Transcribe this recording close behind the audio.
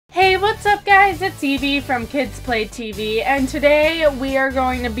up guys, it's Evie from Kids Play TV, and today we are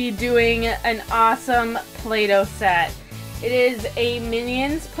going to be doing an awesome Play-Doh set. It is a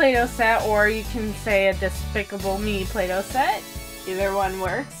Minions Play-Doh set, or you can say a Despicable Me Play-Doh set. Either one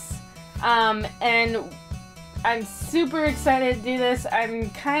works. And I'm super excited to do this. I'm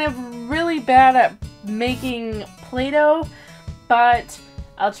kind of really bad at making Play-Doh, but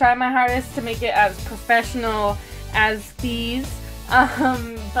I'll try my hardest to make it as professional as these.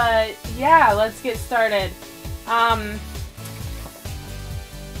 But yeah, let's get started. I'm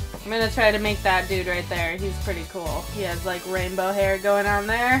gonna try to make that dude right there. He's pretty cool. He has like rainbow hair going on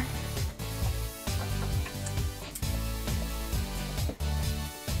there.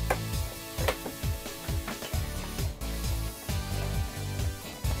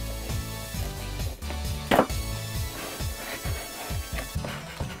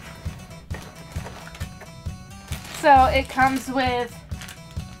 So it comes with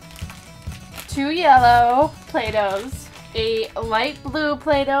 2 yellow Play-Dohs, a light blue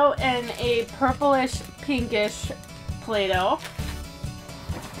Play-Doh, and a purplish pinkish Play-Doh.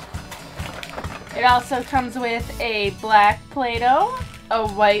 It also comes with a black Play-Doh, a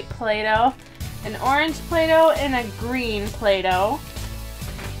white Play-Doh, an orange Play-Doh, and a green Play-Doh.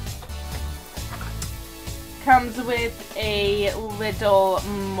 Comes with a little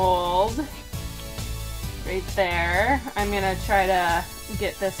mold right there. I'm gonna try to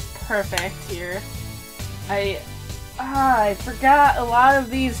get this perfect here. I forgot a lot of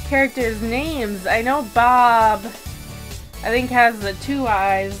these characters' names. I know Bob, I think, has the 2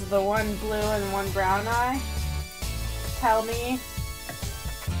 eyes, the one blue and one brown eye. Tell me.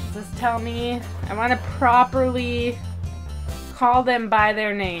 Just tell me. I want to properly call them by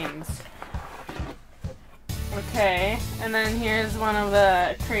their names. Okay, and then here's one of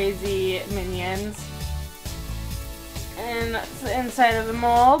the crazy minions. And that's the inside of the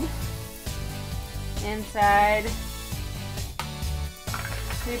mold. Inside.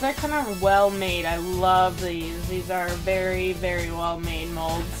 These are kind of well made. I love these. These are very, very well made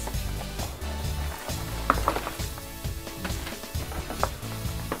molds.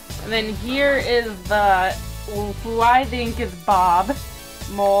 And then here is the, who I think is Bob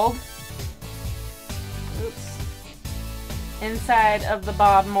mold. Oops. Inside of the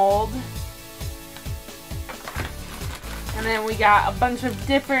Bob mold. And then we got a bunch of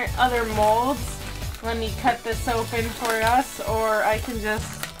different other molds. Let me cut this open for us, or I can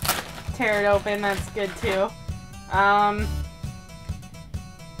just tear it open. That's good too. A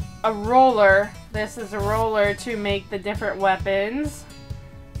roller. This is a roller to make the different weapons.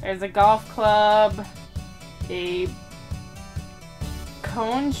 There's a golf club, a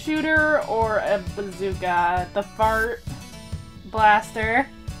cone shooter, or a bazooka. The fart blaster.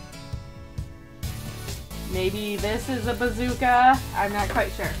 Maybe this is a bazooka. I'm not quite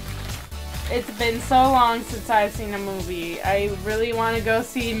sure. It's been so long since I've seen a movie. I really want to go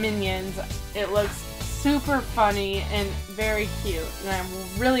see Minions. It looks super funny and very cute, and I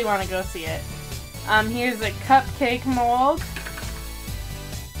really want to go see it. Here's a cupcake mold.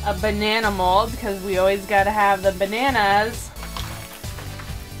 A banana mold, because we always got to have the bananas.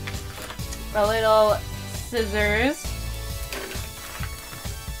 A little scissors.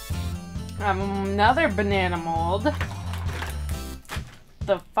 Another banana mold,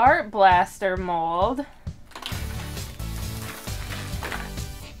 the fart blaster mold,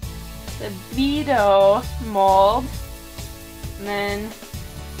 the PlayDoh mold, and then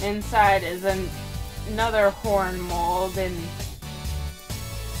inside is another horn mold. And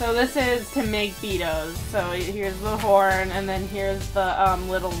so this is to make PlayDohs. So here's the horn, and then here's the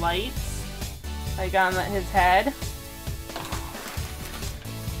little lights, like on his head.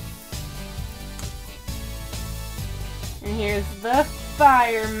 And here's the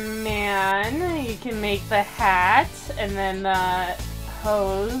fireman. You can make the hat, and then the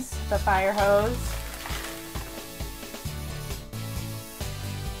hose, the fire hose.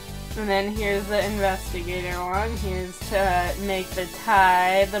 And then here's the investigator one. Here's to make the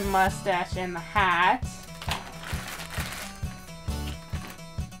tie, the mustache, and the hat.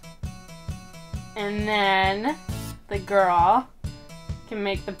 And then the girl can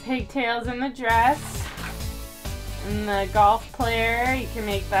make the pigtails and the dress. And the golf player, you can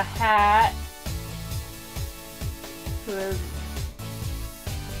make the hat. I'm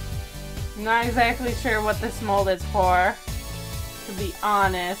not exactly sure what this mold is for. To be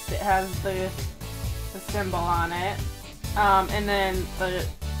honest, it has the symbol on it. And then the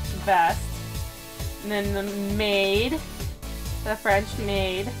vest. And then the maid, the French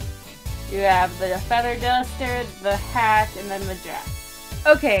maid. You have the feather duster, the hat, and then the dress.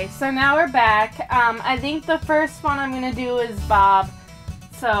 Okay, so now we're back. I think the first one I'm going to do is Bob.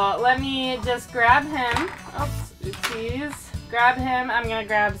 so let me just grab him. Oops, oopsies. Grab him. I'm gonna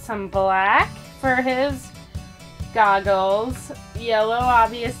grab some black for his goggles, yellow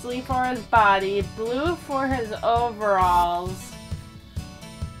obviously for his body, blue for his overalls,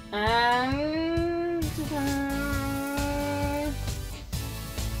 and I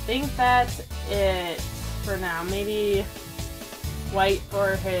think that's it for now. Maybe white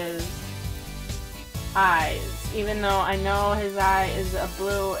for his eyes, even though I know his eye is a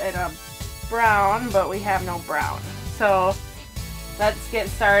blue and a brown, but we have no brown. So let's get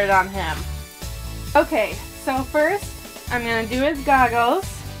started on him. Okay, so first I'm gonna do his goggles.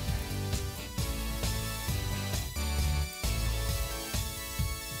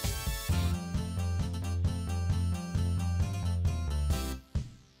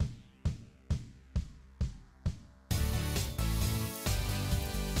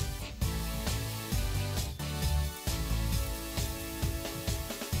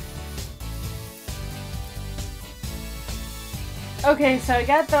 Okay, so I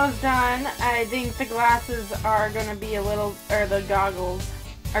got those done. I think the glasses are gonna be a little, or the goggles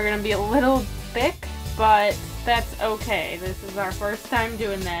are gonna be a little thick, but that's okay. This is our first time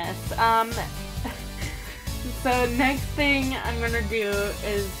doing this. So next thing I'm gonna do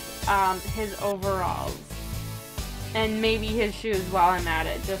is his overalls. And maybe his shoes while I'm at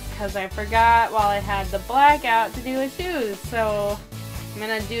it, just because I forgot while I had the black out to do his shoes. So I'm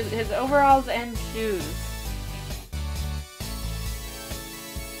gonna do his overalls and shoes.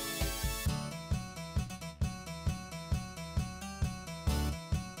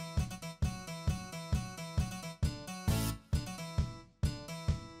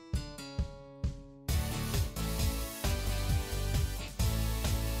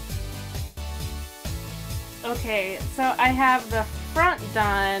 Okay, so I have the front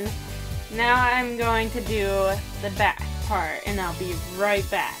done. Now I'm going to do the back part, and I'll be right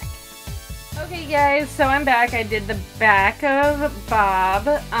back. Okay guys, so I'm back. I did the back of Bob.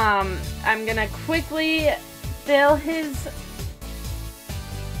 I'm gonna quickly fill his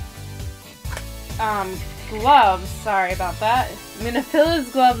gloves. Sorry about that. I'm gonna fill his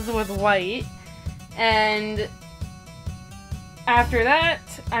gloves with white, and after that,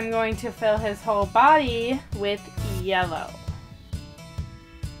 I'm going to fill his whole body with yellow.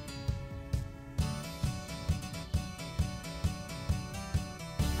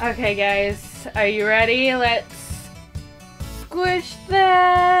 Okay guys, are you ready? Let's squish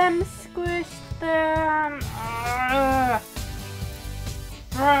them! Squish them!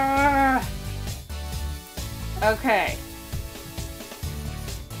 Okay.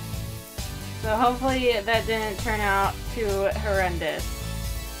 So hopefully that didn't turn out too horrendous.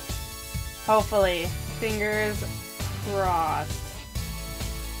 Hopefully. Fingers crossed.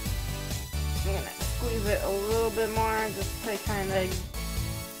 I'm gonna squeeze it a little bit more just to kind of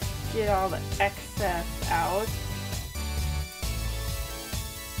get all the excess out.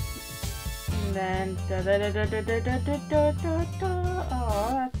 And then oh,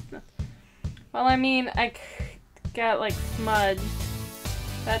 that's, well, I mean, I got like smudged.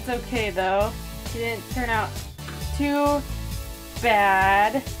 That's okay though. It didn't turn out too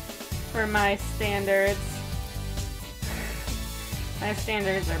bad for my standards. My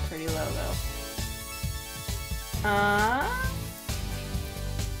standards are pretty low though.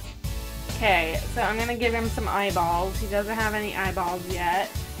 Okay, so I'm gonna give him some eyeballs. He doesn't have any eyeballs yet.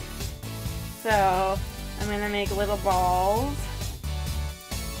 So I'm gonna make little balls.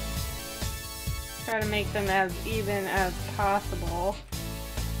 Try to make them as even as possible.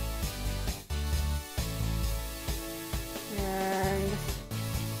 And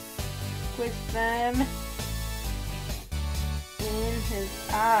squish them in his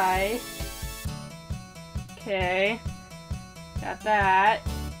eye. Okay, got that.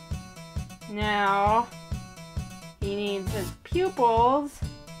 Now he needs his pupils,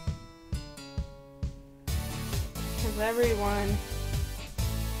 because everyone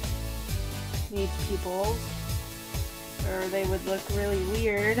needs pupils or they would look really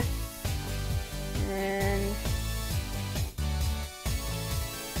weird. And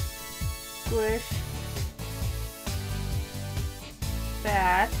squish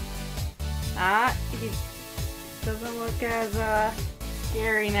that. He doesn't look as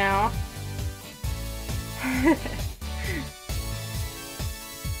scary now.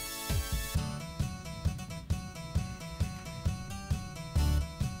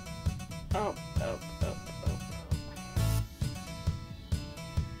 Oh.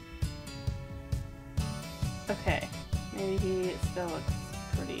 Okay, maybe he still looks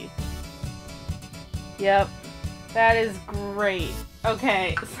pretty. Yep, that is great.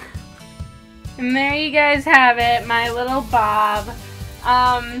 Okay, and there you guys have it, my little Bob.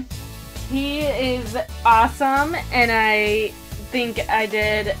 He is awesome, and I think I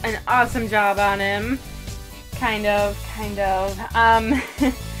did an awesome job on him. Kind of.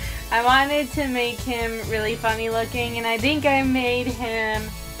 I wanted to make him really funny looking, and I think I made him...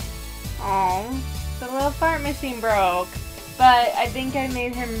 Oh, the little fart machine broke. But I think I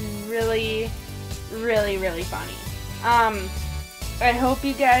made him really funny. I hope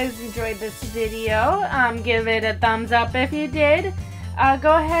you guys enjoyed this video. Give it a thumbs up if you did.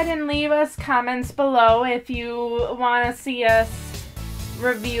 Go ahead and leave us comments below if you want to see us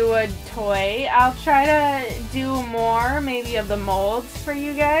review a toy. I'll try to do more maybe of the molds for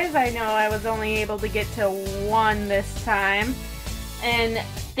you guys. I know I was only able to get to one this time. And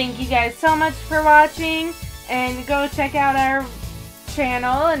thank you guys so much for watching, and go check out our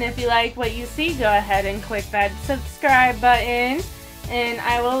channel, and if you like what you see, go ahead and click that subscribe button, and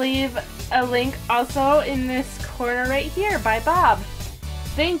I will leave a link also in this corner right here by Bob.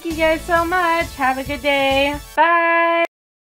 Thank you guys so much. Have a good day. Bye.